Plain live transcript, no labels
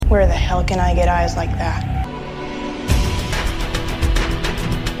Where the hell can I get eyes like that?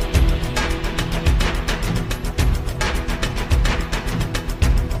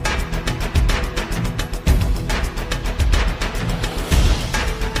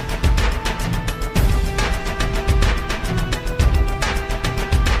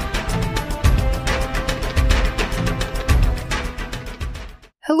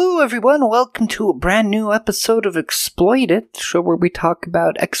 Hello everyone, welcome to a brand new episode of Exploited, the show where we talk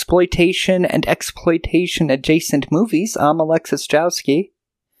about exploitation and exploitation-adjacent movies. I'm Alexis Jowski.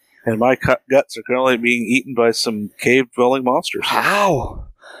 And my guts are currently being eaten by some cave-dwelling monsters. Wow!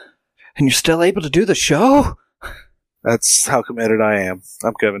 And you're still able to do the show? That's how committed I am.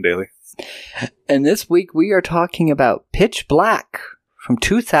 I'm Kevin Daly. And this week we are talking about Pitch Black from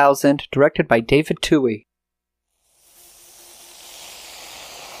 2000, directed by David Twohy.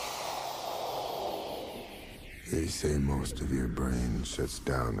 They say most of your brain shuts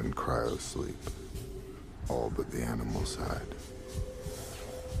down in cryo-sleep. All but the animal side.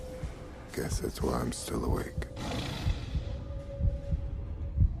 Guess that's why I'm still awake.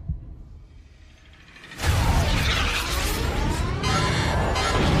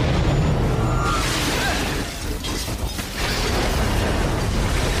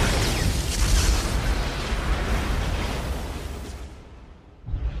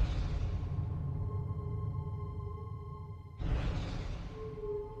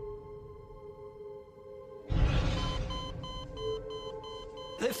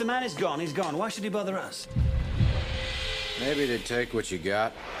 If the man is gone, he's gone. Why should he bother us? Maybe to take what you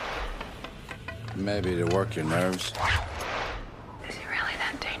got. Maybe to work your nerves. Is he really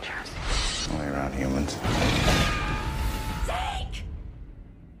that dangerous? Only around humans. Zeke!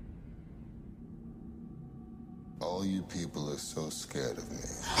 All you people are so scared of me.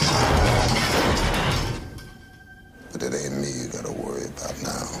 But it ain't me you gotta worry about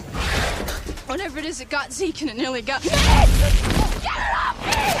now. Whatever it is, it got Zeke and it nearly got me. Get it off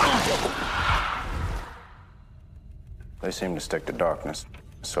me! They seem to stick to darkness.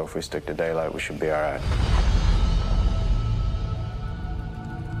 So if we stick to daylight, we should be all right.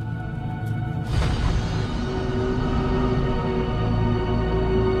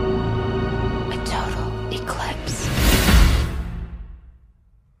 A total eclipse.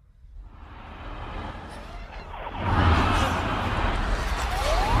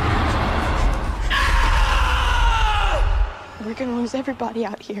 We're gonna lose everybody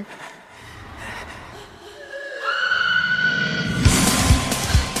out here.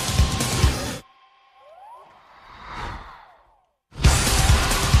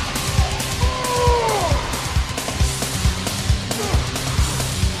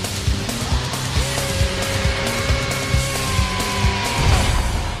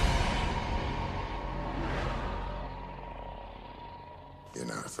 You're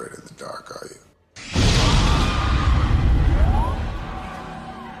not afraid of the dark, are you?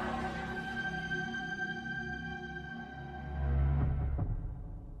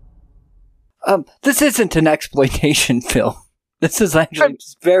 This isn't an exploitation film. This is actually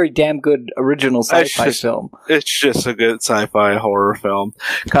just very damn good original sci-fi film. It's just a good sci-fi horror film,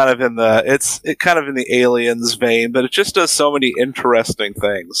 kind of in the Aliens vein, but it just does so many interesting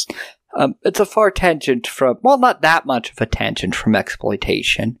things. It's a far tangent from, well, not that much of a tangent from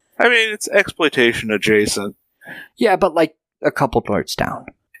exploitation. I mean, it's exploitation adjacent. Yeah, but like a couple doors down.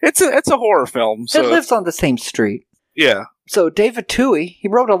 It's a horror film. So it lives on the same street. Yeah. So David Twohy, he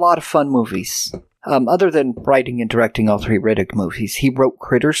wrote a lot of fun movies. Other than writing and directing all three Riddick movies, he wrote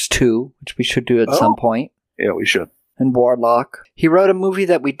Critters 2, which we should do at some point. Yeah, we should. And Warlock. He wrote a movie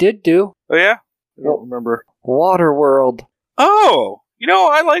that we did do. Oh, yeah? I don't remember. Waterworld. Oh! You know,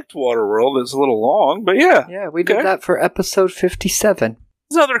 I liked Waterworld. It's a little long, but yeah. Yeah, we did that for episode 57.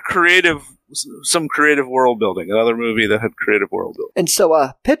 Some creative world building. Another movie that had creative world building. And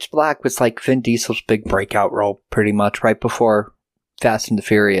so, Pitch Black was like Vin Diesel's big breakout role, pretty much, right before Fast and the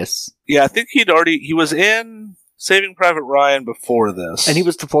Furious. Yeah, I think he was in Saving Private Ryan before this. And he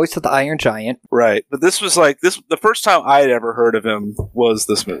was the voice of the Iron Giant. Right. But this was the first time I'd ever heard of him was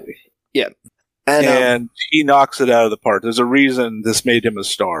this movie. Yeah. And he knocks it out of the park. There's a reason this made him a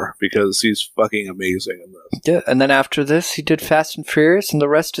star, because he's fucking amazing in this. Yeah, and then after this, he did Fast and Furious, and the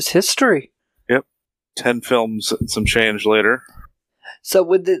rest is history. Yep. 10 films and some change later. So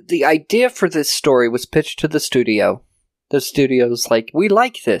with the idea for this story was pitched to the studio. The studio's like, we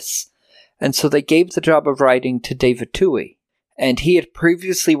like this. And so they gave the job of writing to David Twohy. And he had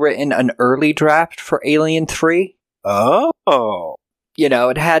previously written an early draft for Alien 3. Oh. You know,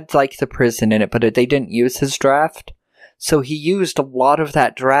 it had, like, the prison in it, but they didn't use his draft. So he used a lot of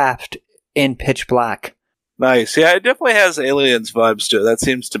that draft in Pitch Black. Nice. Yeah, it definitely has aliens vibes to it. That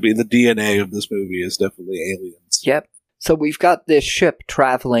seems to be the DNA of this movie, is definitely aliens. Yep. So we've got this ship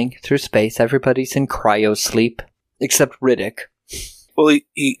traveling through space. Everybody's in cryo sleep, except Riddick. Well,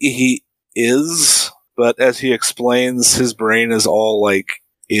 he is, but as he explains, his brain is all like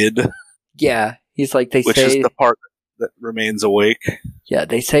id, Yeah, he's like, which is the part that remains awake. Yeah,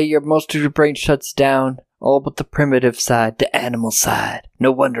 they say most of your brain shuts down, all but the primitive side, the animal side.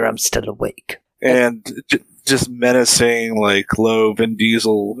 No wonder I'm still awake. And just menacing, like low Vin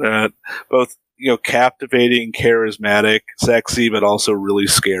Diesel, both captivating, charismatic, sexy, but also really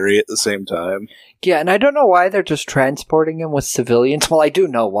scary at the same time. Yeah, and I don't know why they're just transporting him with civilians. Well, I do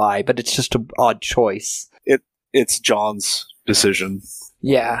know why, but it's just an odd choice. It's John's decision.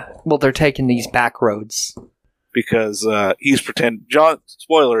 Yeah, well, they're taking these back roads. Because John's is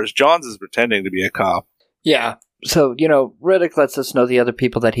pretending to be a cop. Yeah, so, Riddick lets us know the other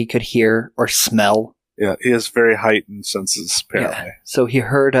people that he could hear or smell. Yeah, he has very heightened senses, apparently. Yeah. So he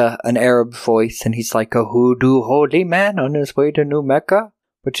heard an Arab voice, and he's like a hoodoo holy man on his way to New Mecca,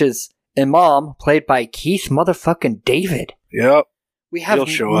 which is Imam, played by Keith motherfucking David. Yep. We have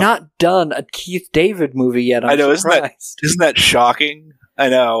not done a Keith David movie yet. I know, surprised. Isn't that shocking? I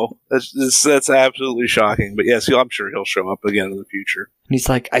know. That's absolutely shocking. But yes, I'm sure he'll show up again in the future. And he's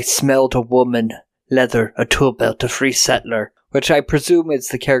like, I smelled a woman, leather, a tool belt, a free settler. Which I presume is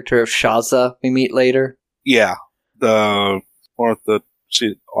the character of Shaza we meet later. Yeah. The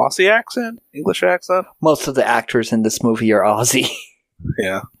Aussie accent? English accent? Most of the actors in this movie are Aussie.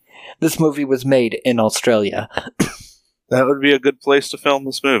 Yeah. This movie was made in Australia. That would be a good place to film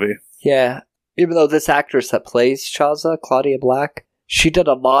this movie. Yeah. Even though this actress that plays Shaza, Claudia Black, she did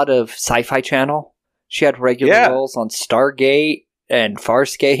a lot of Sci-Fi Channel. She had regular roles on Stargate and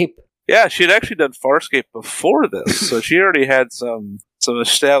Farscape. Yeah, she had actually done Farscape before this, so she already had some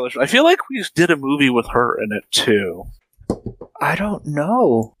established. I feel like we did a movie with her in it too. I don't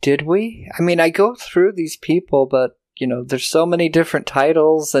know. Did we? I mean, I go through these people, but there's so many different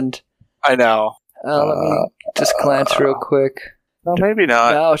titles, and I know. Let me just glance real quick. No, maybe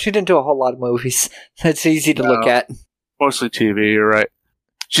not. No, she didn't do a whole lot of movies. It's easy to look at. Mostly TV. You're right.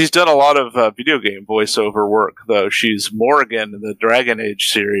 She's done a lot of video game voiceover work, though. She's Morrigan in the Dragon Age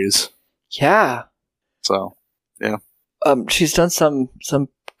series. Yeah. So, yeah. She's done some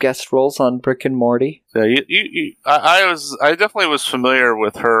guest roles on Rick and Morty. Yeah, I definitely was familiar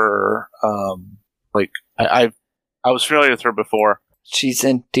with her. I was familiar with her before. She's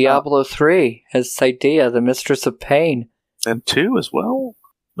in Diablo 3 as Cydia, the Mistress of Pain. And 2 as well?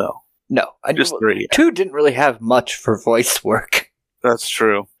 No. Just 3. 2 didn't really have much for voice work. That's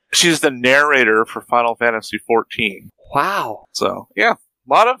true. She's the narrator for Final Fantasy XIV. Wow. So, yeah.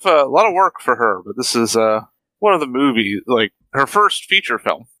 A lot of work for her, but this is one of the movies, like her first feature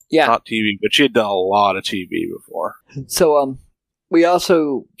film. Yeah. Not TV, but she had done a lot of TV before. So, we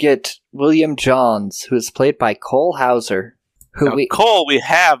also get William Johns, who is played by Cole Hauser. Cole we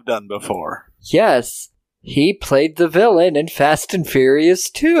have done before. Yes. He played the villain in Fast and Furious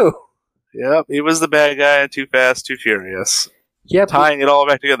 2. Yep, he was the bad guy in Too Fast, Too Furious. Yep. Tying it all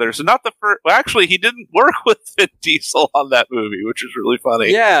back together. So not the first... Well, actually, he didn't work with Vin Diesel on that movie, which is really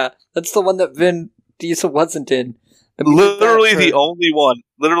funny. Yeah, that's the one that Vin Diesel wasn't in. Literally the only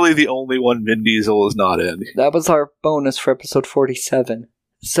one Vin Diesel is not in. That was our bonus for episode 47.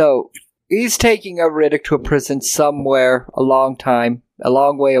 So, he's taking a Riddick to a prison somewhere a long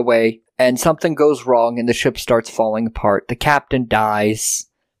way away, and something goes wrong and the ship starts falling apart. The captain dies.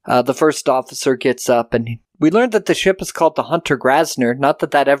 The first officer gets up, and we learned that the ship is called the Hunter Grasner. Not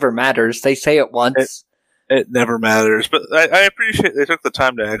that ever matters. They say it once. It never matters, but I appreciate they took the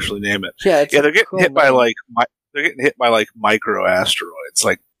time to actually name it. Yeah, they're getting hit by micro asteroids,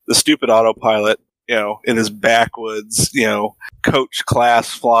 like the stupid autopilot, in his backwoods, coach class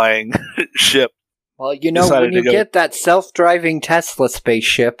flying ship. Well, when you get that self-driving Tesla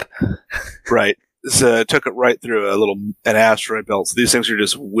spaceship, right? So took it right through an asteroid belt. So these things are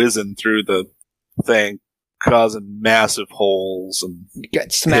just whizzing through the thing, causing massive holes and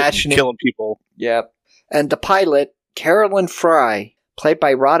get smashing, killing people. Yep. And the pilot, Carolyn Fry, played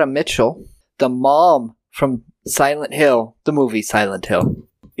by Rhoda Mitchell, the mom from Silent Hill, the movie Silent Hill.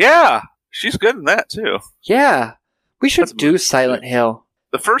 Yeah, she's good in that too. Yeah, we should do Silent Hill.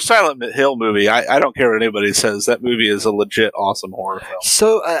 The first Silent Hill movie, I don't care what anybody says, that movie is a legit awesome horror film.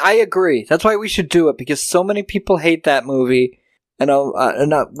 So, I agree. That's why we should do it, because so many people hate that movie, and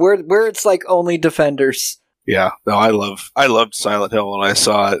where it's like only defenders. Yeah, no, I loved Silent Hill when I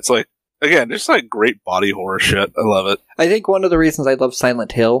saw it. It's like, again, just like great body horror shit. I love it. I think one of the reasons I love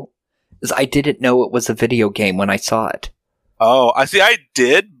Silent Hill is I didn't know it was a video game when I saw it. Oh, I see. I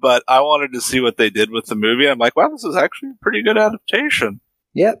did, but I wanted to see what they did with the movie. I'm like, wow, this is actually a pretty good adaptation.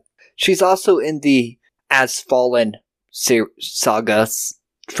 Yep. She's also in the As Fallen saga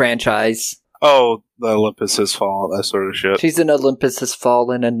franchise. Oh, the Olympus Has Fallen, that sort of shit. She's in Olympus Has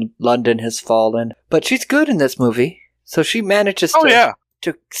Fallen and London Has Fallen. But she's good in this movie. So she manages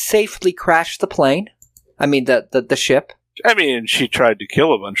to safely crash the plane. I mean, the ship. I mean, she tried to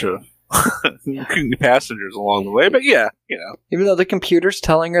kill a bunch of passengers along the way, but yeah, you know. Even though the computer's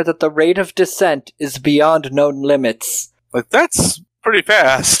telling her that the rate of descent is beyond known limits. Like, that's pretty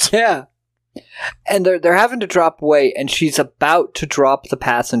fast. Yeah. And they're having to drop away, and she's about to drop the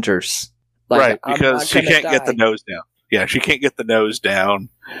passengers. Like, right, because she can't get the nose down. Yeah, she can't get the nose down.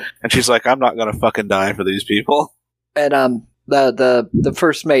 And she's like, I'm not gonna fucking die for these people. And the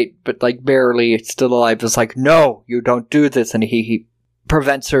first mate, but like barely still alive, is like, no, you don't do this, and he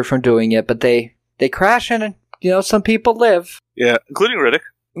prevents her from doing it. But they crash in, and some people live. Yeah, including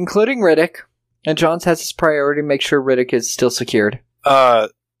Riddick. And Johns has his priority to make sure Riddick is still secured.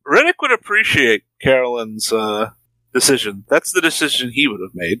 Riddick would appreciate Carolyn's decision. That's the decision he would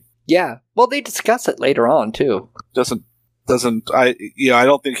have made. Yeah, well, they discuss it later on too. I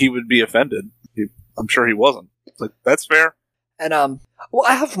don't think he would be offended. I'm sure he wasn't. It's like, that's fair. And well,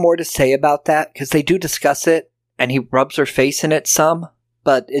 I have more to say about that because they do discuss it, and he rubs her face in it some,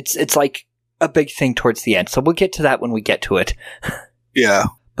 but it's like a big thing towards the end. So we'll get to that when we get to it. Yeah.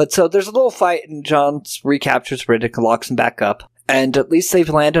 But so there's a little fight, and Johns recaptures Riddick and locks him back up. And at least they've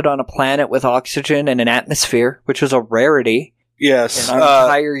landed on a planet with oxygen and an atmosphere, which is a rarity. Yes. In our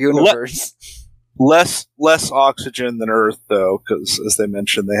entire universe. Less oxygen than Earth, though, because, as they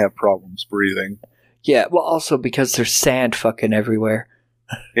mentioned, they have problems breathing. Yeah, well, also because there's sand fucking everywhere.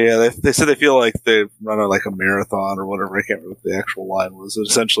 Yeah, they said they feel like they've run like a marathon or whatever. I can't remember what the actual line was.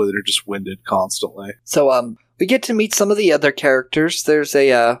 Essentially, they're just winded constantly. So, we get to meet some of the other characters. There's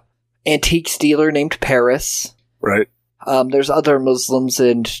a antiques dealer named Paris. Right. There's other Muslims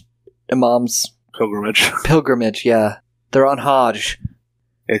and imams. Pilgrimage, yeah. They're on Hajj.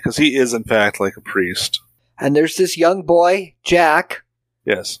 Yeah, because he is, in fact, like a priest. And there's this young boy, Jack.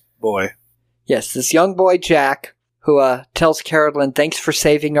 Yes, boy. Yes, this young boy, Jack, who tells Carolyn, thanks for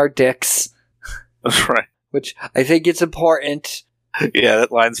saving our dicks. That's right. Which I think is important. Yeah,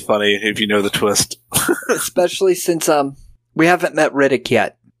 that line's funny if you know the twist. Especially since we haven't met Riddick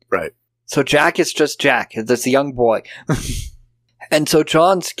yet. Right. So Jack is just Jack, this young boy. And so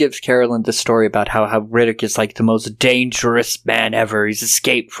Johns gives Carolyn the story about how Riddick is like the most dangerous man ever. He's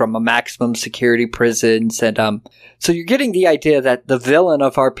escaped from a maximum security prisons. And so you're getting the idea that the villain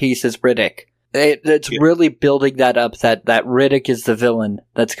of our piece is Riddick. It's really building that up, that Riddick is the villain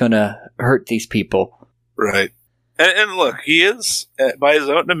that's going to hurt these people. Right. And look, he is, by his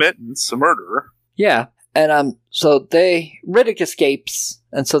own admittance, a murderer. Yeah. And so Riddick escapes,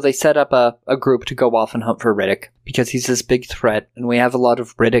 and so they set up a group to go off and hunt for Riddick, because he's this big threat, and we have a lot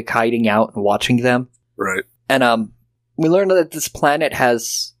of Riddick hiding out and watching them. Right. And we learned that this planet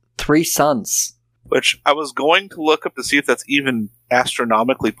has 3 suns. Which I was going to look up to see if that's even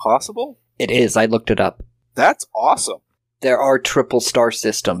astronomically possible. It is, I looked it up. That's awesome. There are triple star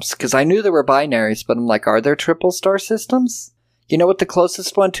systems, because I knew there were binaries, but I'm like, are there triple star systems? You know what the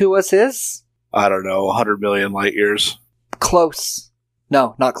closest one to us is? I don't know, 100 million light years. Close.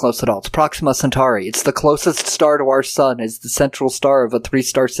 No, not close at all. It's Proxima Centauri. It's the closest star to our sun. It's the central star of a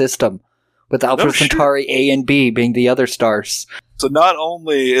 3-star system, with Alpha Centauri A and B being the other stars. So not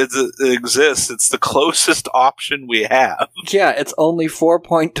only it exists, it's the closest option we have. Yeah, it's only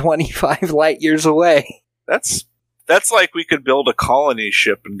 4.25 light years away. That's like we could build a colony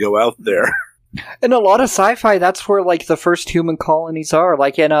ship and go out there. In a lot of sci-fi, that's where like the first human colonies are.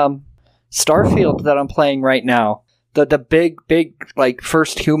 Like in Starfield that I'm playing right now. The big like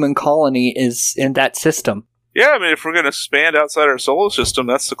first human colony is in that system. Yeah, I mean, if we're going to expand outside our solar system,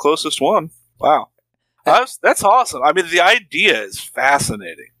 that's the closest one. Wow. That's awesome. I mean, the idea is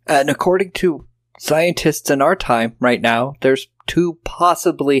fascinating. And according to scientists in our time right now, there's 2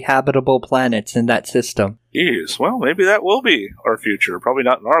 possibly habitable planets in that system. Jeez, well, maybe that will be our future. Probably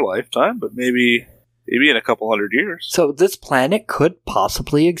not in our lifetime, but maybe in a couple hundred years. So this planet could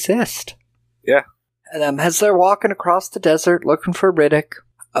possibly exist. Yeah. And as they're walking across the desert looking for Riddick,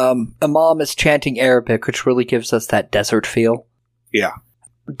 Imam is chanting Arabic, which really gives us that desert feel. Yeah.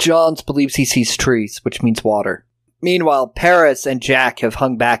 Johns believes he sees trees, which means water. Meanwhile, Paris and Jack have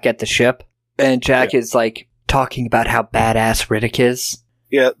hung back at the ship, and Jack is like talking about how badass Riddick is.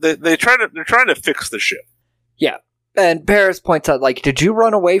 Yeah, they're trying to fix the ship. Yeah. And Paris points out, like, did you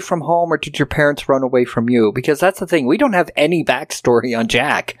run away from home or did your parents run away from you? Because that's the thing, we don't have any backstory on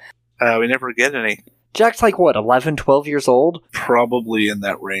Jack. We never get any. Jack's like, what, 11, 12 years old? Probably in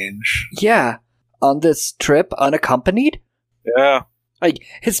that range. Yeah. On this trip, unaccompanied? Yeah. Like,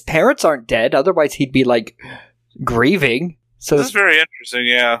 his parents aren't dead, otherwise he'd be, like, grieving. So This is very interesting,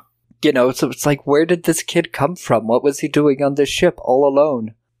 yeah. You know, so it's like, where did this kid come from? What was he doing on this ship all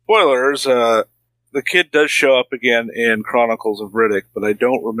alone? Spoilers, the kid does show up again in Chronicles of Riddick, but I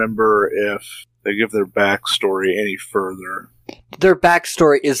don't remember if they give their backstory any further. Their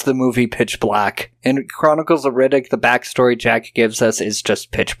backstory is the movie Pitch Black. In Chronicles of Riddick, the backstory Jack gives us is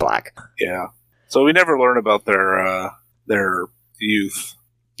just Pitch Black. Yeah. So we never learn about their youth.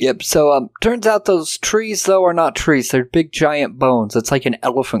 Yep, so turns out those trees, though, are not trees. They're big, giant bones. It's like an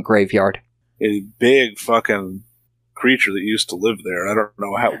elephant graveyard. A big fucking creature that used to live there. I don't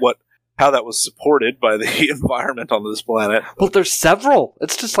know how that was supported by the environment on this planet. Well, there's several.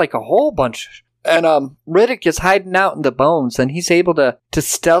 It's just like a whole bunch. And Riddick is hiding out in the bones, and he's able to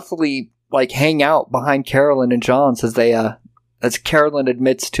stealthily like hang out behind Carolyn and Johns as Carolyn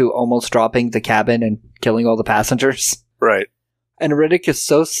admits to almost dropping the cabin and killing all the passengers. Right. And Riddick is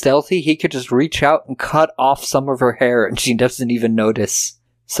so stealthy, he could just reach out and cut off some of her hair, and she doesn't even notice.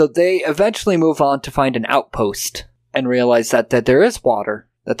 So they eventually move on to find an outpost and realize that there is water,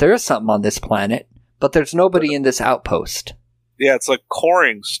 that there is something on this planet, but there's nobody in this outpost. Yeah, it's like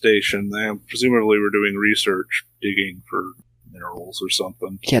coring station. They presumably were doing research, digging for minerals or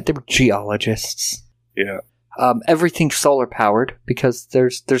something. Yeah, they were geologists. Yeah. Everything's solar powered because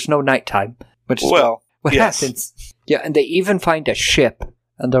there's no nighttime, which is what yes. happens. Yeah, and they even find a ship,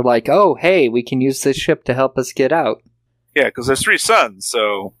 and they're like, "Oh, hey, we can use this ship to help us get out." Yeah, because there's 3 suns,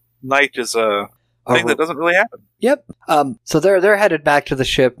 so night is a thing that doesn't really happen. Yep. So they're headed back to the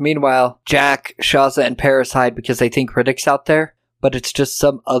ship. Meanwhile, Jack, Shaza, and Paris hide because they think Riddick's out there, but it's just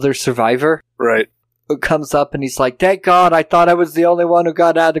some other survivor. Right. Who comes up and he's like, "Thank God, I thought I was the only one who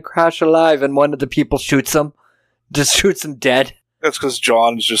got out of the crash alive," and one of the people shoots him. Just shoots him dead. That's because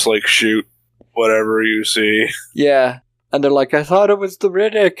John's just like, shoot whatever you see. Yeah. And they're like, "I thought it was the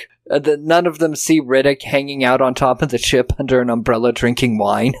Riddick." And then none of them see Riddick hanging out on top of the ship under an umbrella drinking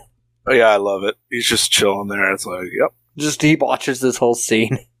wine. Oh, yeah, I love it. He's just chilling there. It's like, yep. Just he watches this whole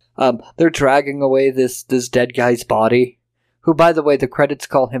scene. They're dragging away this dead guy's body, who, by the way, the credits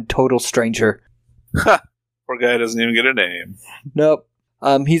call him Total Stranger. Poor guy doesn't even get a name. Nope.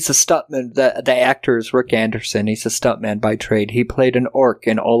 He's a stuntman. The actor is Rick Anderson. He's a stuntman by trade. He played an orc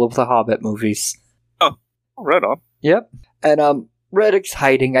in all of the Hobbit movies. Oh, right on. Yep. And Riddick's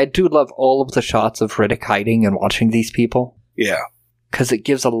hiding. I do love all of the shots of Riddick hiding and watching these people. Yeah. Because it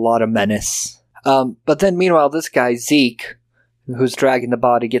gives a lot of menace. But then meanwhile, this guy, Zeke, who's dragging the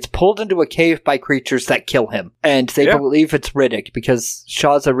body, gets pulled into a cave by creatures that kill him. And they believe it's Riddick because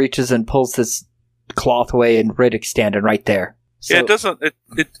Shaza reaches and pulls this cloth away and Riddick's standing right there. So, yeah,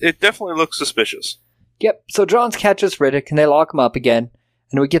 it definitely looks suspicious. Yep, so Johns catches Riddick and they lock him up again.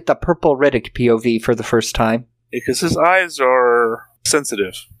 And we get the purple Riddick POV for the first time. Because his eyes are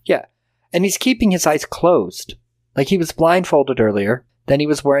sensitive. Yeah, and he's keeping his eyes closed. Like he was blindfolded earlier, then he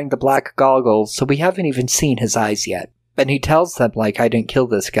was wearing the black goggles, so we haven't even seen his eyes yet. And he tells them, like, "I didn't kill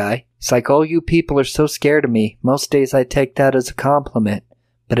this guy." He's like, "Oh, you people are so scared of me. Most days I take that as a compliment.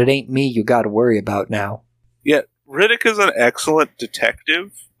 But it ain't me you gotta worry about now." Yeah, Riddick is an excellent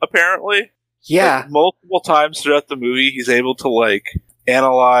detective, apparently. Yeah. Like, multiple times throughout the movie, he's able to, like,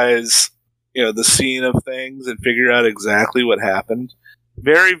 analyze, the scene of things and figure out exactly what happened.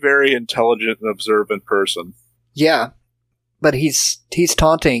 Very, very intelligent and observant person. Yeah. But he's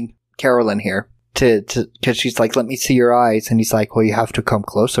taunting Carolyn here because she's like, "Let me see your eyes." And he's like, "Well, you have to come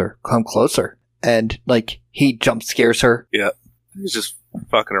closer. Come closer." And, like, he jump scares her. Yeah. He's just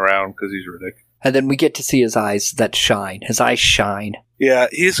fucking around because he's Riddick. And then we get to see his eyes that shine. His eyes shine. Yeah,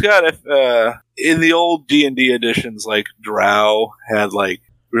 he's got, in the old D&D editions, like, Drow had, like,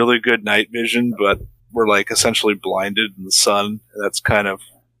 really good night vision, but were, like, essentially blinded in the sun. That's kind of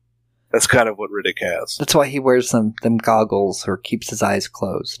what Riddick has. That's why he wears them goggles or keeps his eyes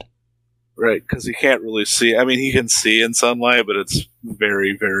closed. Right, because he can't really see. I mean, he can see in sunlight, but it's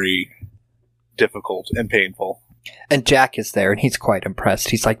very, very difficult and painful. And Jack is there, and he's quite impressed.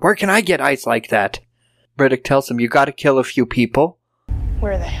 He's like, "Where can I get eyes like that?" Riddick tells him, "You gotta kill a few people."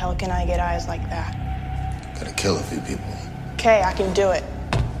 Where the hell can I get eyes like that? Gotta kill a few people. Okay, I can do it.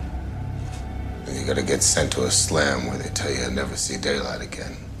 And you gotta get sent to a slam where they tell you you'll never see daylight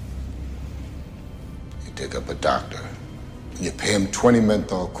again. You dig up a doctor, and you pay him 20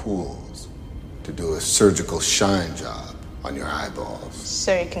 menthol cools to do a surgical shine job on your eyeballs.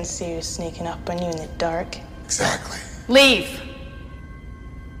 So you can see who's sneaking up on you in the dark. Exactly. Leave.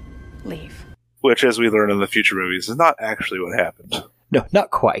 Leave. Which, as we learn in the future movies, is not actually what happened. No, not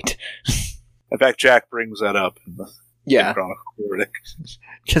quite. In fact, Jack brings that up in the Chronicle of Riddick.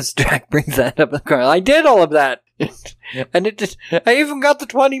 Because Jack brings that up in the car. I did all of that. And I even got the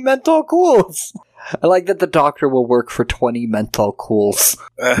 20 menthol cools. I like that the doctor will work for 20 menthol cools.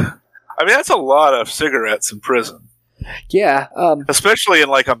 I mean, that's a lot of cigarettes in prison. Yeah. Especially in,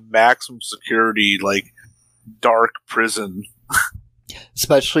 like, a maximum security, like, dark prison.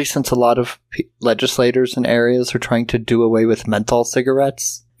 Especially since a lot of legislators in areas are trying to do away with menthol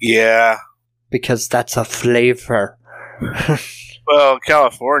cigarettes. Yeah. Because that's a flavor. Well,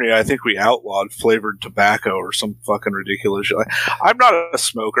 California, I think we outlawed flavored tobacco or some fucking ridiculous shit. I'm not a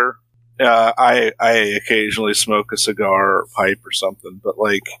smoker. I occasionally smoke a cigar or pipe or something, but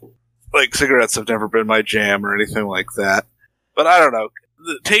like cigarettes have never been my jam or anything like that. But I don't know.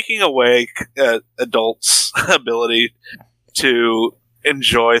 Taking away adults' ability to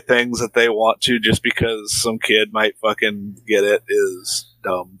enjoy things that they want to just because some kid might fucking get it is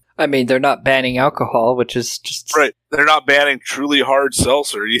dumb. I mean, they're not banning alcohol, which is just... Right. They're not banning truly hard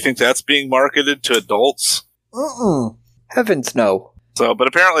seltzer. Do you think that's being marketed to adults? Heavens no. So, but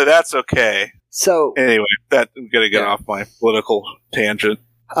apparently that's okay. So... Anyway, I'm going to get off my political tangent.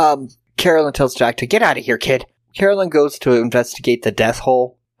 Carolyn tells Jack to get out of here, kid. Carolyn goes to investigate the death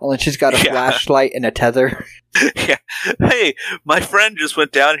hole. Only she's got a flashlight and a tether. Yeah. Hey, my friend just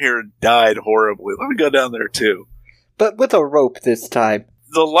went down here and died horribly. Let me go down there too. But with a rope this time.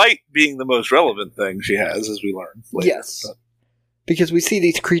 The light being the most relevant thing she has, as we learn later. Yes. Because we see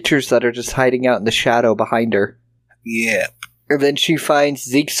these creatures that are just hiding out in the shadow behind her. Yeah. And then she finds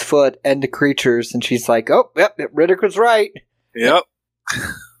Zeke's foot and the creatures, and she's like, oh, yep, Riddick was right. Yep.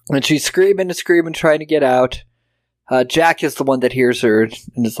 And she's screaming, trying to get out. Jack is the one that hears her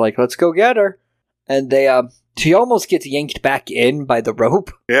and is like, let's go get her. And she almost gets yanked back in by the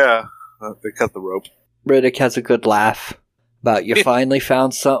rope. Yeah, they cut the rope. Riddick has a good laugh about, you finally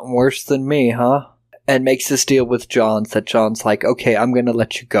found something worse than me, huh? And makes this deal with Johns that John's like, okay, I'm going to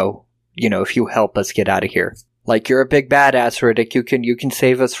let you go, if you help us get out of here. Like, you're a big badass, Riddick. You can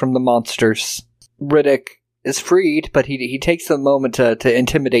save us from the monsters. Riddick is freed, but he takes a moment to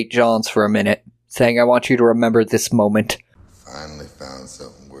intimidate Johns for a minute, saying, I want you to remember this moment. Finally found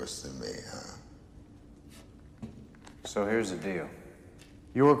something worse than me, huh? So here's the deal.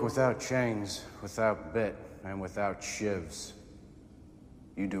 You work without chains, without bit, and without shivs.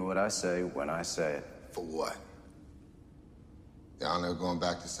 You do what I say when I say it. For what? Y'all never going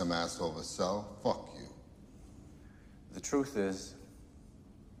back to some asshole of a cell? Fuck you. The truth is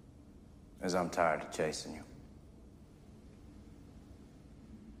I'm tired of chasing you.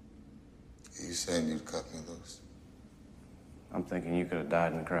 Are you saying you'd cut me loose? I'm thinking you could have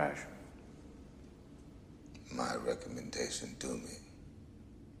died in the crash. My recommendation, do me.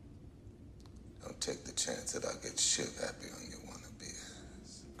 Don't take the chance that I'll get shit happy on your wannabe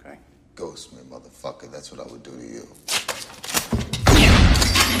ass. Okay. Ghost me, motherfucker. That's what I would do to you.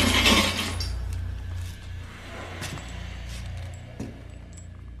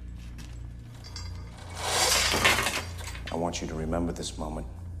 I want you to remember this moment.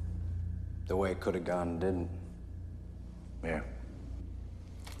 The way it could have gone and didn't. Here.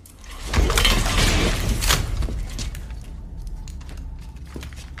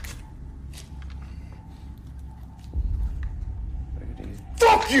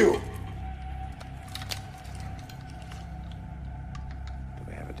 Fuck you! Do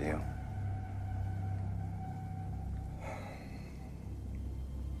we have a deal?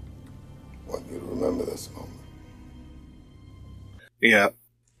 Want you to remember this moment. Yeah.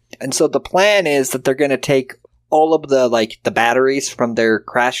 And so the plan is that they're going to take all of the batteries from their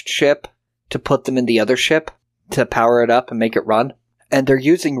crashed ship to put them in the other ship to power it up and make it run. And they're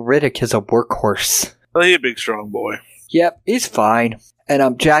using Riddick as a workhorse. Well, he's a big, strong boy. Yep, he's fine.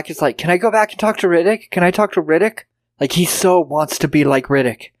 And Jack is like, can I go back and talk to Riddick? Can I talk to Riddick? Like, he so wants to be like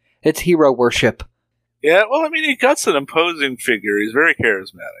Riddick. It's hero worship. Yeah, well, I mean, he got an imposing figure. He's very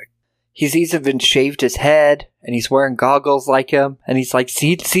charismatic. He's even shaved his head, and he's wearing goggles like him. And he's like,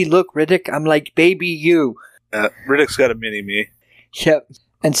 see, look, Riddick, I'm like baby you. Riddick's got a mini-me. Yep.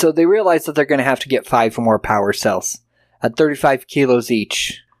 And so they realize that they're going to have to get 5 more power cells at 35 kilos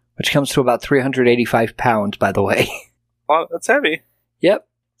each, which comes to about 385 pounds, by the way. Well, that's heavy. Yep.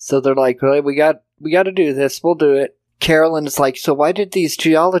 So they're like, well, we got to do this. We'll do it. Carolyn is like, so why did these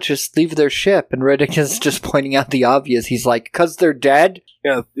geologists leave their ship? And Riddick is just pointing out the obvious. He's like, 'cause they're dead?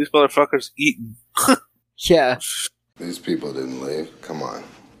 Yeah, these motherfuckers eating. Yeah. These people didn't leave. Come on.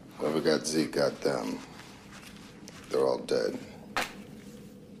 Whoever got Zeke got them. They're all dead.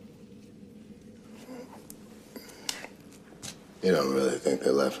 You don't really think they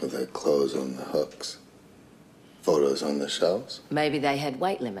left with their clothes on the hooks? Photos on the shelves? Maybe they had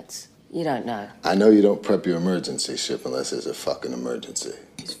weight limits. You don't know. I know you don't prep your emergency ship unless there's a fucking emergency.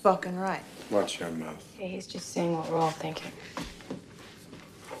 He's fucking right. Watch your mouth. Yeah, he's just saying what we're all thinking.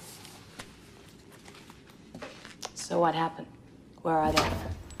 So what happened? Where are they?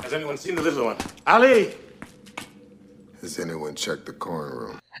 Has anyone seen the little one? Ali! Has anyone checked the coring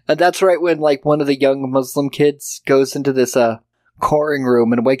room? And that's right when, like, one of the young Muslim kids goes into this, coring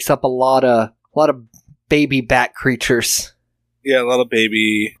room and wakes up a lot of baby bat creatures. Yeah, a lot of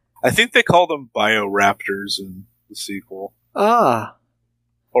baby... I think they call them bioraptors in the sequel. Ah.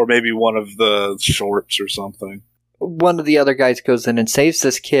 Or maybe one of the shorts or something. One of the other guys goes in and saves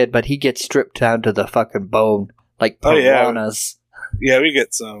this kid, but he gets stripped down to the fucking bone. Like piranhas. Yeah, we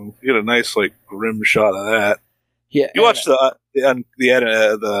get a nice, like, grim shot of that. Yeah. You watched the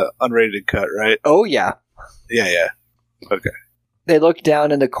unrated cut, right? Oh, yeah. Yeah. Okay. They look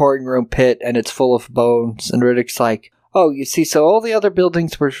down in the coring room pit, and it's full of bones, and Riddick's like, oh, you see, so all the other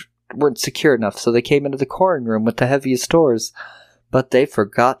buildings weren't secure enough, so they came into the coring room with the heaviest doors, but they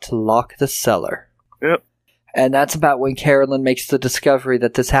forgot to lock the cellar. Yep. And that's about when Carolyn makes the discovery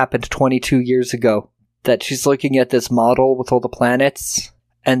that this happened 22 years ago. That she's looking at this model with all the planets,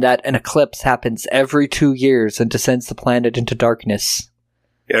 and that an eclipse happens every 2 years and descends the planet into darkness.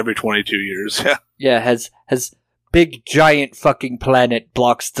 Every 22 years, yeah. Yeah, has big giant fucking planet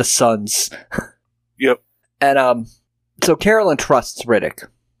blocks the suns. Yep. And so Carolyn trusts Riddick.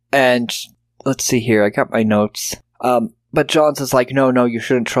 And let's see here, I got my notes. But Johns is like, no, you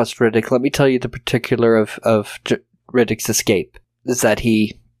shouldn't trust Riddick. Let me tell you the particular of Riddick's escape. Is that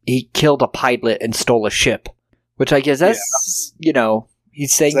he killed a pilot and stole a ship. Which I guess that's,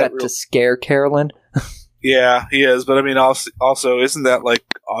 he's saying that to scare Carolyn. Yeah, he is. But I mean, also isn't that, like,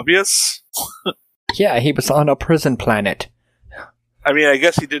 obvious? Yeah, he was on a prison planet. I mean, I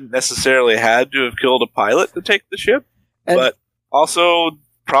guess he didn't necessarily had to have killed a pilot to take the ship. But also,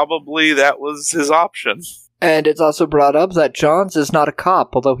 probably that was his option. And it's also brought up that Johns is not a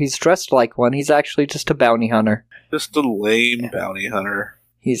cop, although he's dressed like one. He's actually just a bounty hunter. Just a lame bounty hunter.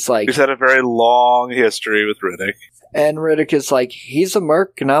 He's had a very long history with Riddick. And Riddick is like, he's a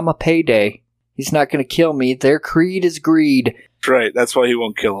merc and I'm a payday. He's not going to kill me. Their creed is greed. That's right. That's why he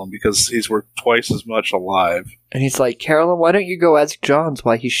won't kill him, because he's worth twice as much alive. And he's like, Carolyn, why don't you go ask Johns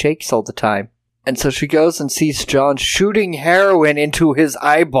why he shakes all the time? And so she goes and sees John shooting heroin into his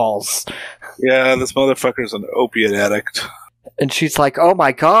eyeballs. Yeah, this motherfucker's an opiate addict. And she's like, oh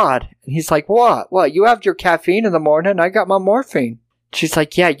my god. And he's like, what? What, you have your caffeine in the morning, I got my morphine. She's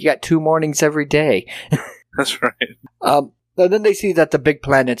like, yeah, you got 2 mornings every day. That's right. And then they see that the big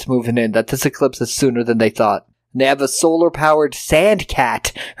planet's moving in, that this eclipse is sooner than they thought. And they have a solar-powered sand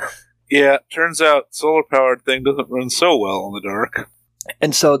cat. Yeah, turns out solar-powered thing doesn't run so well in the dark.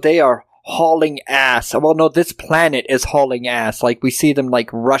 And so they are hauling ass. Well, no, this planet is hauling ass. Like, we see them, like,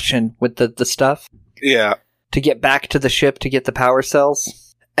 rushing with the stuff. Yeah. To get back to the ship to get the power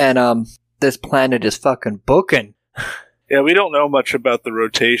cells. And, this planet is fucking booking. Yeah, we don't know much about the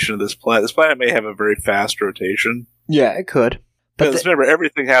rotation of this planet. This planet may have a very fast rotation. Yeah, it could. But remember,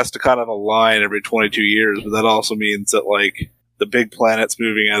 everything has to kind of align every 22 years, but that also means that, like, the big planet's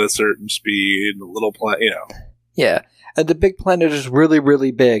moving at a certain speed, and the little planet, Yeah, and the big planet is really,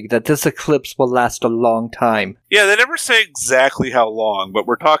 really big, that this eclipse will last a long time. Yeah, they never say exactly how long, but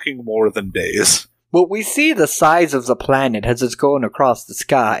we're talking more than days. Well, we see the size of the planet as it's going across the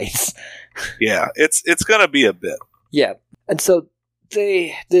skies. Yeah, it's gonna be a bit. Yeah, and so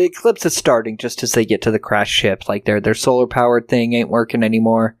the eclipse is starting just as they get to the crash ship. Like, their solar-powered thing ain't working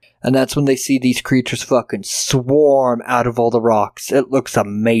anymore. And that's when they see these creatures fucking swarm out of all the rocks. It looks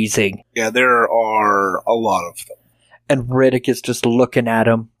amazing. Yeah, there are a lot of them. And Riddick is just looking at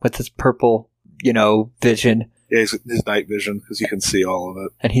him with his purple, vision. Yeah, his night vision, because he can see all of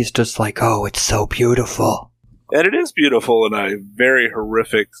it. And he's just like, oh, it's so beautiful. And it is beautiful in a very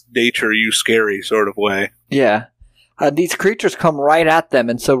horrific, nature you scary sort of way. Yeah. These creatures come right at them,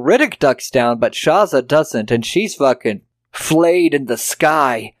 and so Riddick ducks down, but Shaza doesn't, and she's fucking flayed in the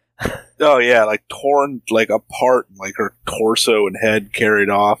sky. Oh yeah, like torn like apart, like her torso and head carried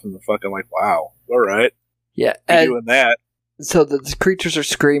off, and the fucking like, wow, all right. Yeah, doing that. So the creatures are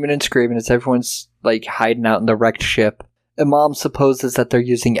screaming and screaming as everyone's like hiding out in the wrecked ship. Imam supposes that they're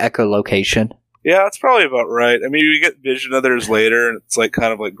using echolocation. Yeah, that's probably about right. I mean, we get vision of theirs later, and it's like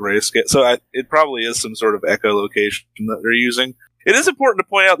kind of like grayscale. So it probably is some sort of echolocation that they're using. It is important to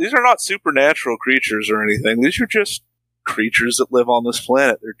point out these are not supernatural creatures or anything. These are just creatures that live on this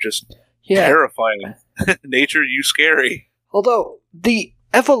planet. They're just terrifying. Nature, you scary. Although the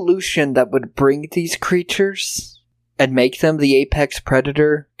evolution that would bring these creatures and make them the apex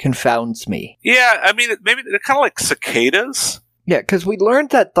predator confounds me. Yeah, I mean, maybe they're kind of like cicadas. Yeah, because we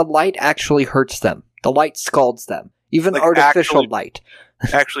learned that the light actually hurts them. The light scalds them. Even Like artificial actually- light.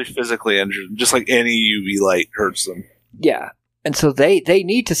 Actually physically injured, just like any UV light hurts them. Yeah. And so they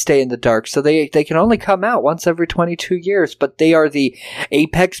need to stay in the dark, so they can only come out once every 22 years, but they are the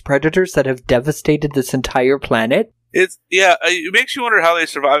apex predators that have devastated this entire planet. It makes you wonder how they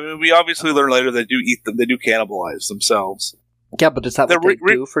survive. I mean, we obviously learn later they do eat them. They do cannibalize themselves. Yeah, but is that what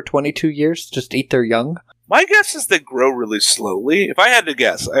they do for 22 years? Just eat their young? My guess is they grow really slowly. If I had to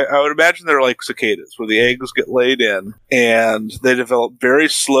guess, I would imagine they're like cicadas, where the eggs get laid in, and they develop very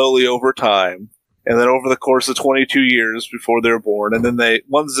slowly over time, and then over the course of 22 years before they're born, and then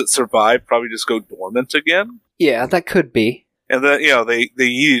ones that survive probably just go dormant again. Yeah, that could be. And then, they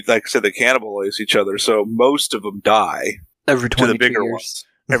eat, like I said, they cannibalize each other, so most of them die. Every 22 to the bigger years. ones.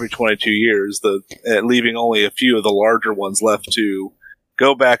 Every 22 years, leaving only a few of the larger ones left to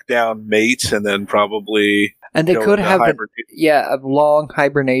go back down, mate, and then probably... And they could have a long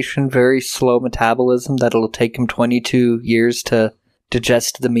hibernation, very slow metabolism that'll take them 22 years to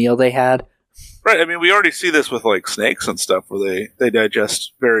digest the meal they had. Right, I mean, we already see this with, like, snakes and stuff, where they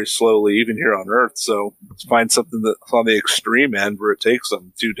digest very slowly, even here on Earth, so let's find something that's on the extreme end where it takes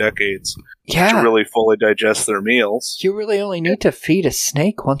them 2 decades to really fully digest their meals. You really only need to feed a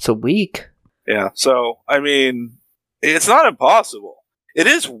snake once a week. Yeah, so, I mean, it's not impossible. It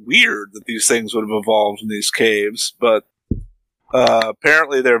is weird that these things would have evolved in these caves, but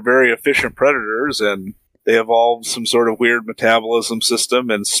apparently they're very efficient predators, and they evolved some sort of weird metabolism system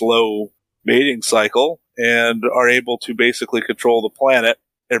and slow mating cycle, and are able to basically control the planet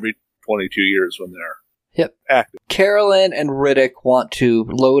every 22 years when they're active. Carolyn and Riddick want to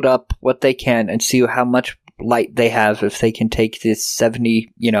load up what they can and see how much light they have if they can take this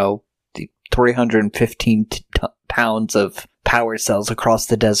 315 pounds of power cells across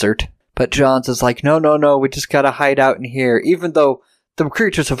the desert. But Johns is like, no, we just gotta hide out in here, even though the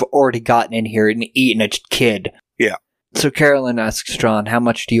creatures have already gotten in here and eaten a kid. Yeah. So Carolyn asks John, how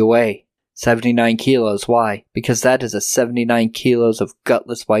much do you weigh? 79 kilos. Why? Because that is a 79 kilos of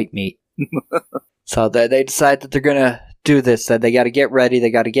gutless white meat. So they decide that they're gonna do this, that they gotta get ready, they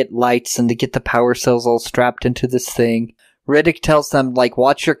gotta get lights, and to get the power cells all strapped into this thing. Riddick tells them, like,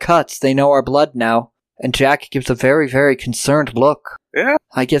 watch your cuts, they know our blood now. And Jack gives a very, very concerned look. Yeah.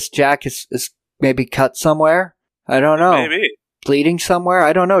 I guess Jack is maybe cut somewhere? I don't know. Maybe. Bleeding somewhere?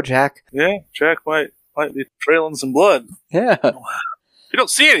 I don't know, Jack. Yeah, Jack might be trailing some blood. Yeah. You don't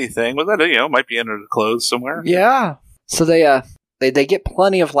see anything, but that, might be under the clothes somewhere. Yeah. So they get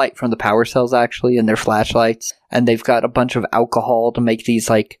plenty of light from the power cells, actually, in their flashlights. And they've got a bunch of alcohol to make these,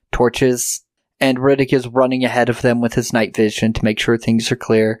 like, torches. And Riddick is running ahead of them with his night vision to make sure things are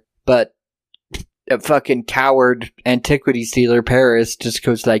clear. But a fucking coward antiquities dealer, Paris, just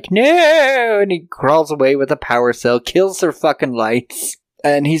goes like, no! And he crawls away with a power cell, kills their fucking lights.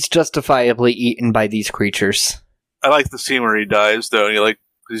 And he's justifiably eaten by these creatures. I like the scene where he dies, though. And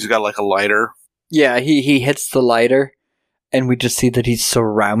he's got, like, a lighter. Yeah, he hits the lighter, and we just see that he's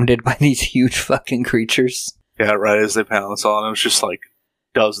surrounded by these huge fucking creatures. Yeah, right as they pounce on him, it's just like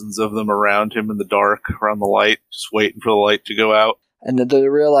dozens of them around him in the dark, around the light, just waiting for the light to go out. And then they're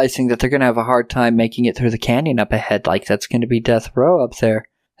realizing that they're going to have a hard time making it through the canyon up ahead, like that's going to be death row up there.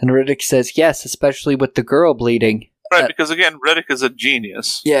 And Riddick says yes, especially with the girl bleeding. Right, because again, Riddick is a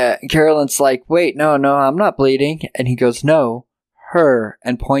genius. Yeah, and Carolyn's like, wait, no, I'm not bleeding. And he goes, no, her,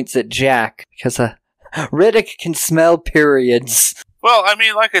 and points at Jack, because Riddick can smell periods. Well, I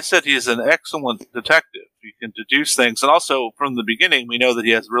mean, like I said, he's an excellent detective. He can deduce things, and also, from the beginning, we know that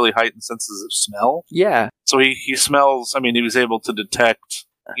he has really heightened senses of smell. Yeah. So he smells, I mean, he was able to detect,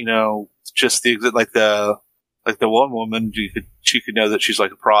 just like the one woman, she could know that she's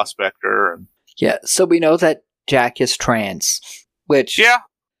like a prospector. And yeah, so we know that Jack is trans, which... Yeah,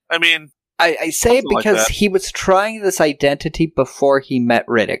 I mean... I say it because like he was trying this identity before he met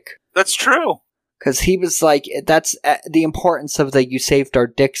Riddick. That's true. Because he was like, that's the importance of the "you saved our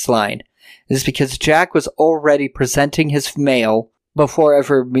dicks" line, is because Jack was already presenting his male before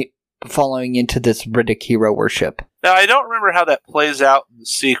ever following into this Riddick hero worship. Now, I don't remember how that plays out in the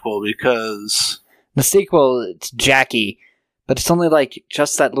sequel, because... The sequel, it's Jackie, but it's only like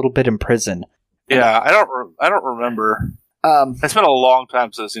just that little bit in prison. Yeah, I don't remember. It's been a long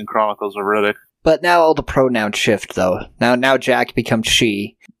time since I've seen Chronicles of Riddick. But now all the pronouns shift, though. Now Jack becomes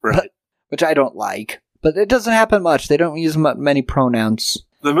she. Right. Which I don't like. But it doesn't happen much. They don't use many pronouns.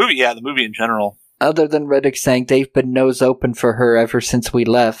 The movie in general. Other than Riddick saying they've been nose open for her ever since we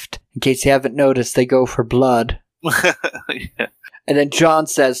left. In case you haven't noticed, they go for blood. Yeah. And then John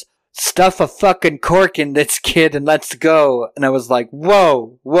says, stuff a fucking cork in this kid and let's go. And I was like,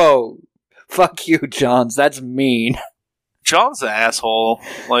 whoa. Fuck you, Johns. That's mean. John's an asshole.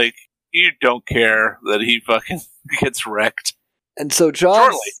 Like, you don't care that he fucking gets wrecked. And so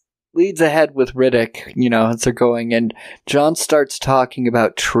John leads ahead with Riddick, as they're going, and John starts talking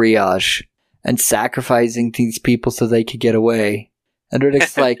about triage and sacrificing these people so they could get away. And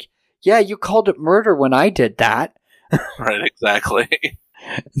Riddick's like, yeah, you called it murder when I did that. Right, exactly.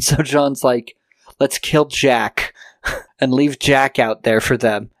 And so John's like, let's kill Jack and leave Jack out there for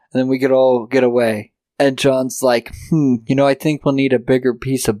them. And then we could all get away. And John's like, I think we'll need a bigger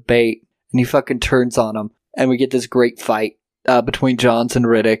piece of bait. And he fucking turns on him. And we get this great fight between Johns and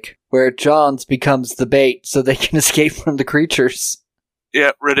Riddick, where Johns becomes the bait so they can escape from the creatures.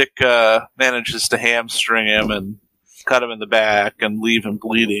 Yeah, Riddick manages to hamstring him and cut him in the back and leave him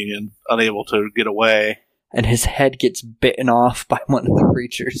bleeding and unable to get away. And his head gets bitten off by one of the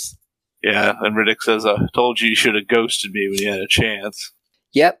creatures. Yeah, and Riddick says, I told you should have ghosted me when you had a chance.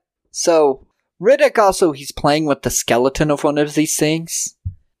 Yep. So, Riddick also, he's playing with the skeleton of one of these things.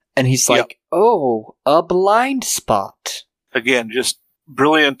 And he's like, oh, a blind spot. Again, just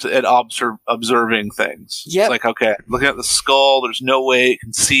brilliant at observing things. Yep. It's like, okay, looking at the skull, there's no way it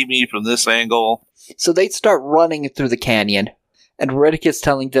can see me from this angle. So they start running through the canyon. And Riddick is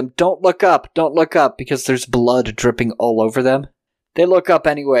telling them, don't look up, because there's blood dripping all over them. They look up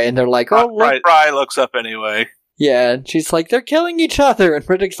anyway, and they're like, oh, look. Fry looks up anyway. Yeah, and she's like, they're killing each other. And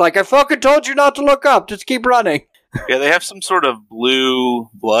Riddick's like, I fucking told you not to look up, just keep running. Yeah, they have some sort of blue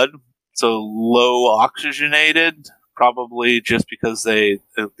blood, so low oxygenated, probably just because the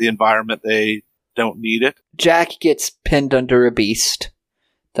environment, they don't need it. Jack gets pinned under a beast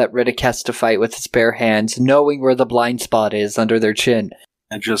that Riddick has to fight with his bare hands, knowing where the blind spot is under their chin.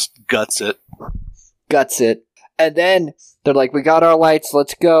 And just guts it. And then they're like, we got our lights,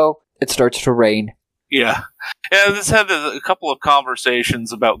 let's go. It starts to rain. Yeah. Yeah, this had a couple of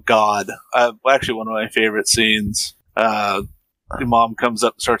conversations about God. Actually, one of my favorite scenes. The mom comes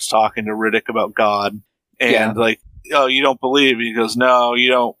up and starts talking to Riddick about God. And like, oh, you don't believe? He goes, no, you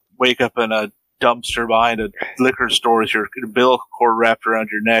don't wake up in a dumpster behind a liquor store with your umbilical cord wrapped around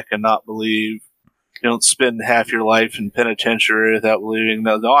your neck and not believe. You don't spend half your life in penitentiary without believing.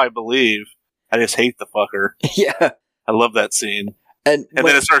 No, I believe. I just hate the fucker. Yeah. I love that scene. And then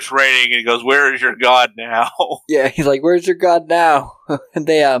it starts raining and he goes, where is your God now? Yeah, he's like, where's your God now? And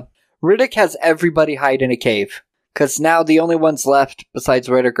Riddick has everybody hide in a cave. Because now the only ones left besides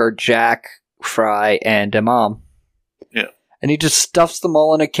Riddick are Jack, Fry, and Imam. Yeah. And he just stuffs them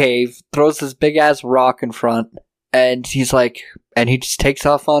all in a cave, throws this big-ass rock in front, and he's like, and he just takes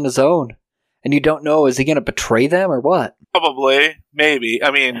off on his own. And you don't know, is he going to betray them or what? Probably. Maybe.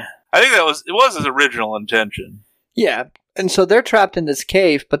 I mean, I think it was his original intention. Yeah. And so they're trapped in this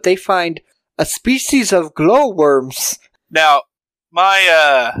cave, but they find a species of glowworms. Now,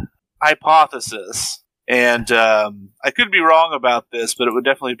 my hypothesis, and I could be wrong about this, but it would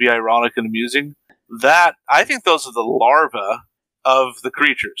definitely be ironic and amusing, that I think those are the larvae of the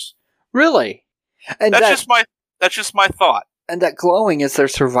creatures. Really? And that's just my thought. And that glowing is their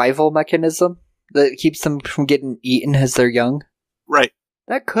survival mechanism that keeps them from getting eaten as they're young? Right.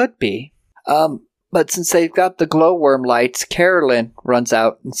 That could be. But since they've got the glowworm lights, Carolyn runs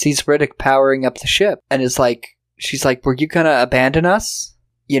out and sees Riddick powering up the ship and she's like, were you gonna abandon us?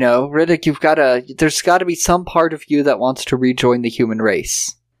 Riddick, there's gotta be some part of you that wants to rejoin the human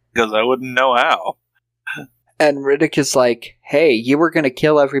race. Because I wouldn't know how. And Riddick is like, hey, you were gonna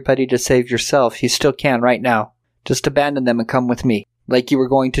kill everybody to save yourself. You still can right now. Just abandon them and come with me. Like you were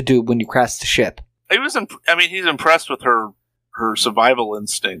going to do when you crashed the ship. He's impressed with her survival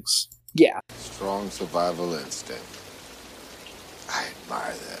instincts. Yeah. Strong survival instinct. I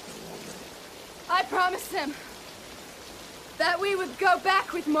admire that in a woman. I promised him that we would go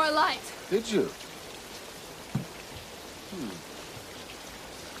back with more light. Did you?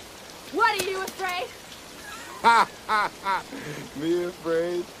 What, are you afraid? Me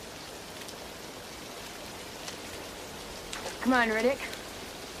afraid? Come on, Riddick.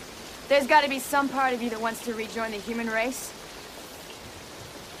 There's got to be some part of you that wants to rejoin the human race.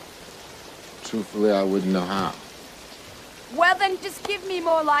 Truthfully, I wouldn't know how. Well, then just give me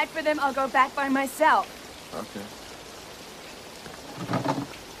more light for them. I'll go back by myself. Okay.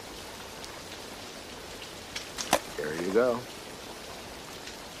 There you go.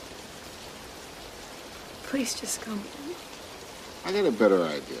 Please just come. I got a better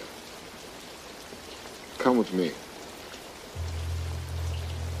idea. Come with me.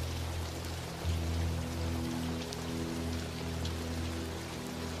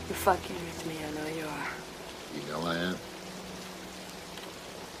 You're fucking with me, I know you are. You know I am.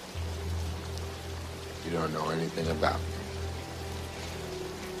 You don't know anything about me.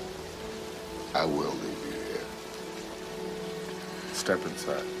 I will leave you here. Step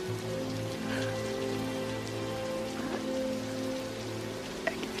inside.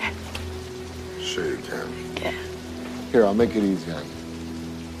 Sure you can. Yeah. Here, I'll make it easy on you.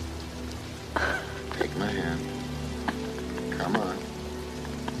 Take my hand. Come on.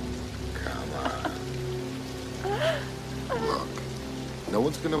 Come on. Look, no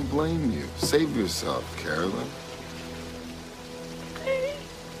one's gonna blame you. Save yourself, Carolyn.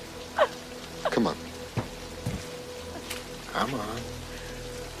 Come on. Come on.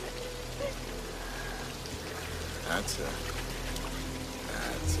 That's it.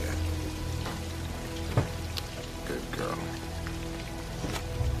 That's it. Good girl.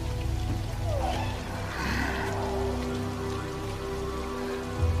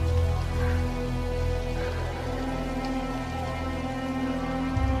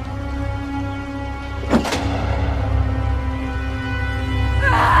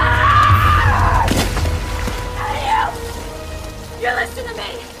 You listen to me!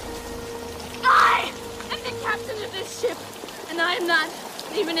 I am the captain of this ship, and I am not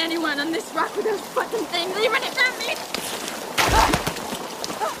leaving anyone on this rock with those fucking things, even if that means...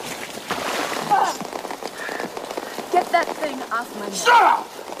 Get that thing off my neck. Shut up!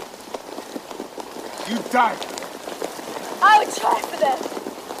 You died. I would try for them.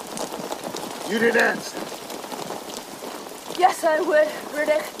 You didn't answer. Yes, I would,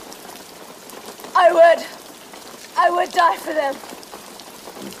 Riddick. I would. I would die for them.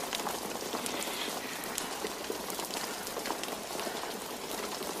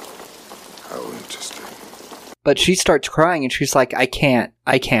 How interesting. But she starts crying and she's like, I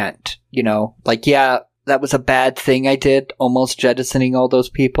can't. You know, like, yeah, that was a bad thing I did, almost jettisoning all those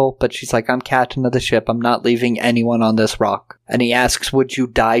people. But she's like, I'm captain of the ship. I'm not leaving anyone on this rock. And he asks, would you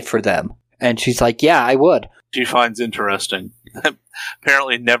die for them? And she's like, yeah, I would. She finds interesting.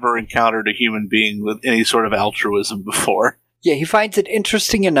 Apparently never encountered a human being with any sort of altruism before. Yeah, he finds it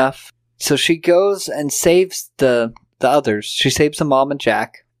interesting enough. So she goes and saves the others. She saves the mom and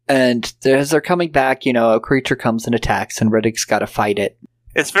Jack. And as they're coming back, you know, a creature comes and attacks, and Riddick's got to fight it.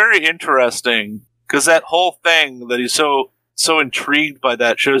 It's very interesting, because that whole thing that he's so intrigued by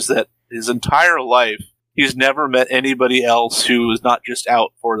that shows that his entire life, he's never met anybody else who is not just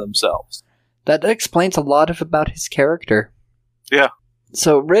out for themselves. That explains a lot about his character. Yeah.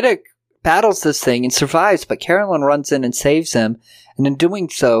 So Riddick battles this thing and survives, but Carolyn runs in and saves him, and in doing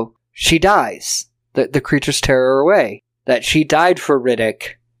so, she dies. The creatures tear her away. That she died for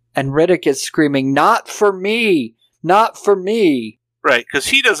Riddick, and Riddick is screaming, "Not for me! Not for me!" Right, because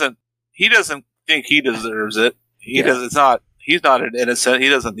he doesn't think he deserves it. He's not an innocent. He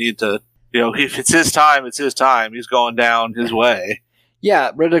doesn't need to, you know, if it's his time, it's his time. He's going down his way.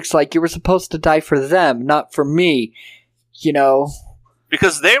 Yeah, Riddick's like, you were supposed to die for them, not for me. You know,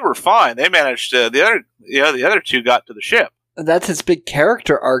 because they were fine. They managed to. The other two got to the ship. That's his big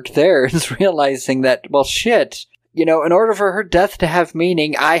character arc. There is realizing that, well, shit. You know, in order for her death to have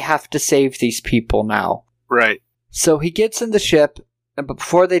meaning, I have to save these people now. Right. So he gets in the ship, but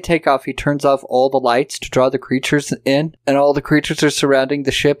before they take off, he turns off all the lights to draw the creatures in, and all the creatures are surrounding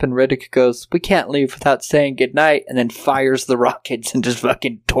the ship, and Riddick goes, "We can't leave without saying goodnight," and then fires the rockets and just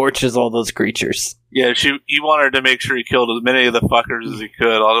fucking torches all those creatures. Yeah, he wanted to make sure he killed as many of the fuckers as he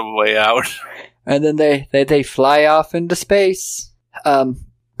could all the way out. And then they fly off into space,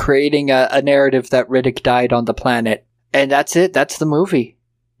 creating a narrative that Riddick died on the planet. And that's it. That's the movie.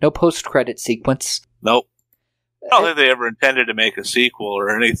 No post-credit sequence. Nope. I don't think they ever intended to make a sequel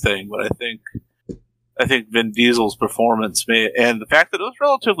or anything, but I think Vin Diesel's performance and the fact that it was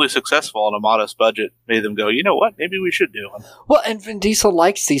relatively successful on a modest budget made them go, you know what, maybe we should do one. Well, and Vin Diesel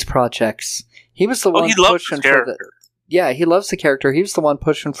likes these projects. He was the one pushing for the... Yeah, he loves the character. He was the one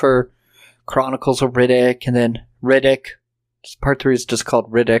pushing for Chronicles of Riddick, and then Riddick. Part 3 is just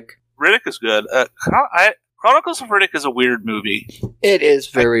called Riddick. Riddick is good. Chronicles of Riddick is a weird movie. It is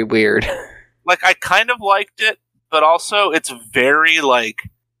very weird. Like, I kind of liked it, but also it's very, like,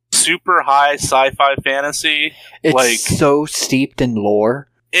 super high sci-fi fantasy. It's so steeped in lore.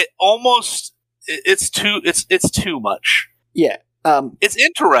 It's too much. Yeah. It's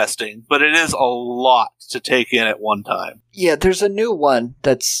interesting, but it is a lot to take in at one time. Yeah, there's a new one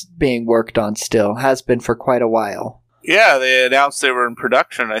that's being worked on still. Has been for quite a while. Yeah, they announced they were in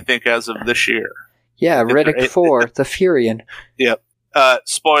production, I think, as of this year. Yeah, Riddick 4, The Furion. Yep.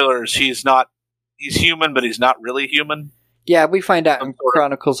 Spoilers, he's human, but he's not really human. Yeah, we find out in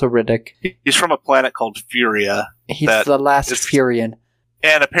Chronicles of Riddick. He's from a planet called Furia. He's the last Furion.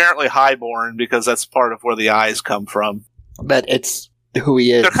 And apparently highborn, because that's part of where the eyes come from. But it's who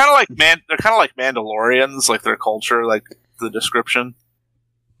he is. They're kind of like Mandalorians, like their culture, like the description.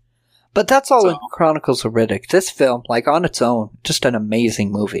 But that's all in Chronicles of Riddick. This film, like on its own, just an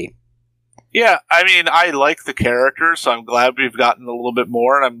amazing movie. Yeah, I mean, I like the character, so I'm glad we've gotten a little bit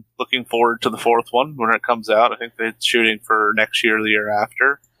more, and I'm looking forward to the fourth one when it comes out. I think they're shooting for next year or the year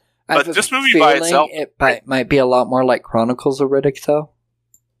after. But this movie by itself... It might be a lot more like Chronicles of Riddick, though.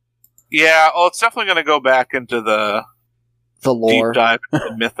 Yeah, well, it's definitely going to go back into the lore. Deep dive into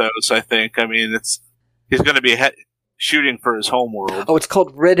the mythos, I think. I mean, he's going to be shooting for his home world. Oh, it's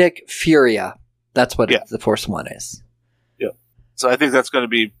called Riddick Furia. That's what the first one is. Yeah. So I think that's going to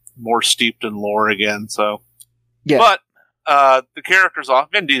be more steeped in lore again. So, yeah. But the character's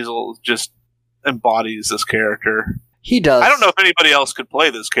off. Vin Diesel just embodies this character. He does. I don't know if anybody else could play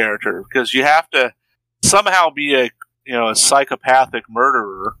this character because you have to somehow be a psychopathic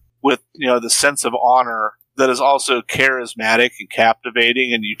murderer with the sense of honor that is also charismatic and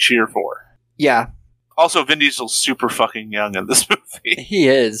captivating, and you cheer for. Yeah. Also, Vin Diesel's super fucking young in this movie. He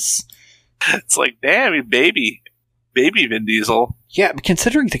is. It's like, damn, baby Vin Diesel. Yeah,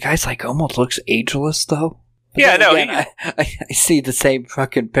 considering the guy's almost looks ageless, though. But yeah, no. Again, I see the same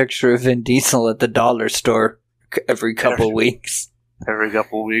fucking picture of Vin Diesel at the dollar store every couple of weeks. Every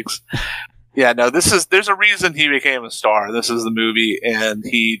couple of weeks. Yeah, no, there's a reason he became a star. This is the movie, and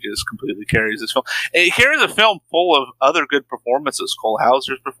he just completely carries this film. And he carries a film full of other good performances. Cole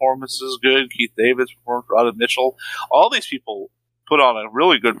Hauser's performance is good. Keith David's performance, Rhoda Mitchell. All these people put on a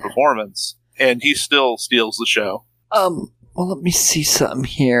really good performance, and he still steals the show. Well, let me see something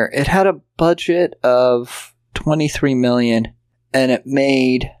here. It had a budget of $23 million, and it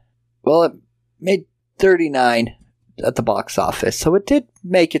made 39 at the box office, so it did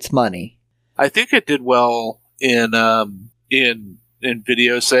make its money. I think it did well in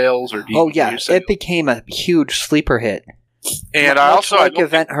video sales or DVD Oh yeah, sales. it became a huge sleeper hit. And much like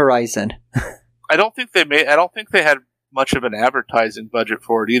Event Horizon. I don't think they had much of an advertising budget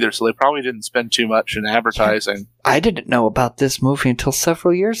for it either, so they probably didn't spend too much in advertising. I didn't know about this movie until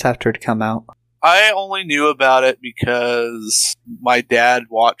several years after it came out. I only knew about it because my dad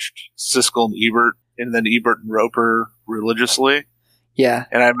watched Siskel and Ebert, and then Ebert and Roper religiously. Yeah.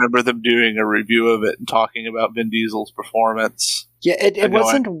 And I remember them doing a review of it and talking about Vin Diesel's performance. Yeah, it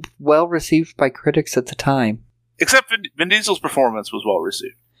wasn't well received by critics at the time. Except Vin Diesel's performance was well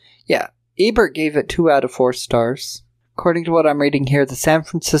received. Yeah. Ebert gave it 2 out of 4 stars. According to what I'm reading here, the San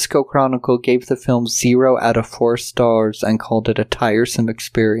Francisco Chronicle gave the film 0 out of 4 stars and called it a tiresome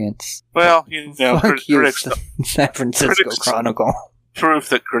experience. Well, critics, San Francisco Chronicle. Proof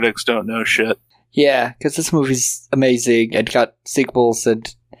that critics don't know shit. Yeah, because this movie's amazing. It got sequels,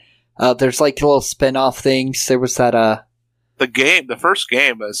 and there's little spin-off things. There was that, the first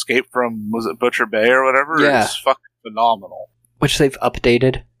game, Escape from, was it Butcher Bay or whatever? Yeah. It's fucking phenomenal. Which they've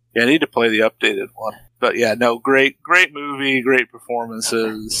updated. Yeah, I need to play the updated one. But yeah, no, great movie, great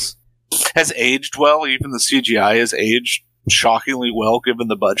performances. Has aged well. Even the CGI has aged shockingly well given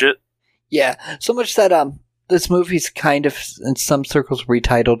the budget. Yeah, so much that, this movie's kind of, in some circles,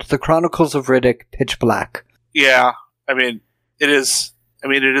 retitled The Chronicles of Riddick Pitch Black. Yeah, it is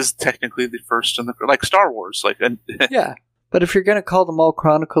technically the first in the... Like Star Wars. Yeah, but if you're going to call them all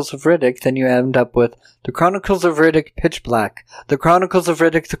Chronicles of Riddick, then you end up with The Chronicles of Riddick Pitch Black, The Chronicles of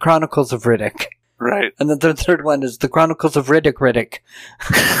Riddick, The Chronicles of Riddick. Right. And then the third one is The Chronicles of Riddick.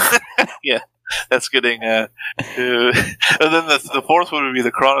 Yeah. That's getting, and then the fourth one would be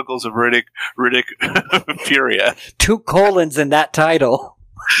The Chronicles of Riddick Furia. 2 colons in that title.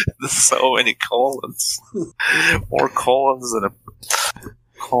 There's so many colons. More colons than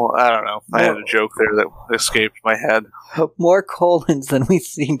I don't know. I had a joke there that escaped my head. More colons than we've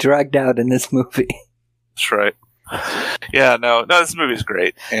seen dragged out in this movie. That's right. Yeah, no, this movie's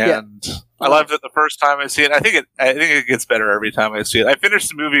great, and I loved it the first time I see it. I think it gets better every time I see it. I finished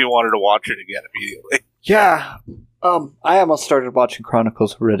the movie and wanted to watch it again immediately. Yeah, I almost started watching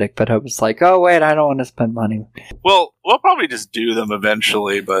Chronicles of Riddick, but I was like, oh wait, I don't want to spend money. Well, we'll probably just do them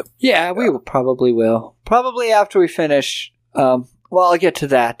eventually, but yeah, we probably will. Probably after we finish. Well, I'll get to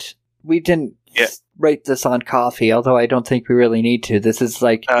that. We didn't rate this on coffee, although I don't think we really need to. This is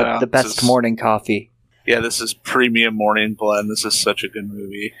the best morning coffee. Yeah, this is premium morning blend. This is such a good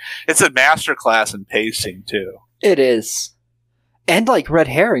movie. It's a masterclass in pacing, too. It is. And red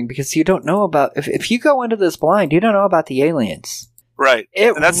herring, because you don't know about... If you go into this blind, you don't know about the aliens. Right.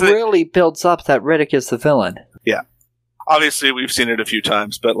 It really builds up that Riddick is the villain. Yeah. Obviously, we've seen it a few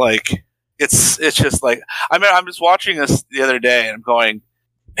times, but, it's just I'm just watching this the other day, and I'm going,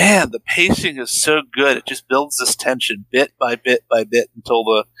 man, the pacing is so good. It just builds this tension bit by bit by bit until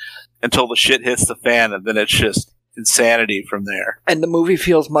the shit hits the fan, and then it's just insanity from there. And the movie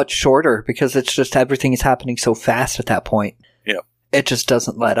feels much shorter because it's just everything is happening so fast at that point. Yeah. It just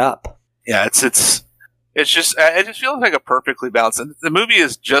doesn't let up. Yeah, it's just it just feels like a perfectly balanced. And the movie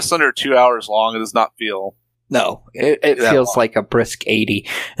is just under 2 hours long. It does not feel. No, it feels long. Like a brisk 80.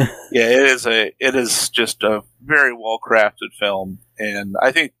 Yeah, it is just a very well crafted film, and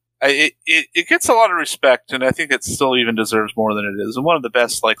I think it gets a lot of respect, and I think it still even deserves more than it is. And one of the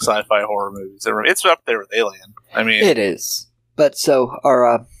best like sci-fi horror movies ever. It's up there with Alien. I mean, it is. But so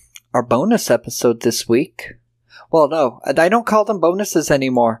our bonus episode this week. Well, no, I don't call them bonuses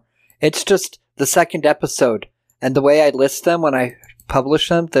anymore. It's just the second episode, and the way I list them when I publish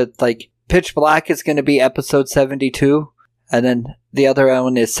them, that like Pitch Black is going to be episode 72, and then the other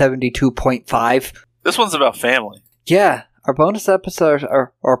one is 72.5. This one's about family. Yeah, our bonus episode,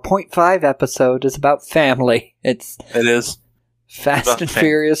 or 0.5 episode, is about family. It is. Fast and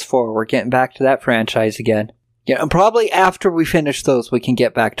Furious 4. We're getting back to that franchise again. Yeah, and probably after we finish those, we can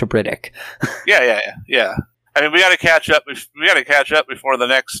get back to Riddick. Yeah. I mean, we got to catch up. We got to catch up before the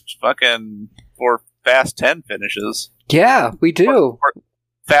next fucking Fast 10 finishes. Yeah, we do. Or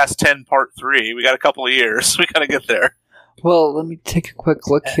Fast 10 Part 3. We got a couple of years. We got to get there. Well, let me take a quick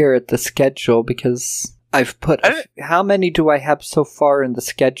look here at the schedule, because I've put... How many do I have so far in the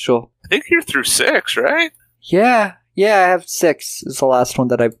schedule? I think you're through 6, right? Yeah, I have 6 is the last one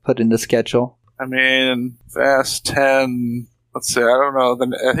that I've put in the schedule. I mean, Fast 10... Let's see, I don't know.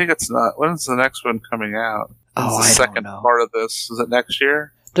 I think it's not... When's the next one coming out? Oh, the second part of this. Is it next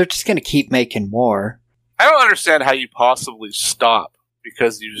year? They're just going to keep making more. I don't understand how you possibly stop,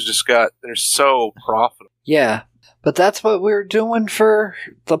 because you've just got... They're so profitable. Yeah, but that's what we're doing for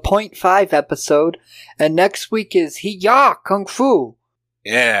the 0.5 episode. And next week is Hi-Ya Kung Fu.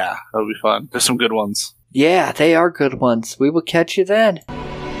 Yeah, that'll be fun. There's some good ones. Yeah, they are good ones. We will catch you then.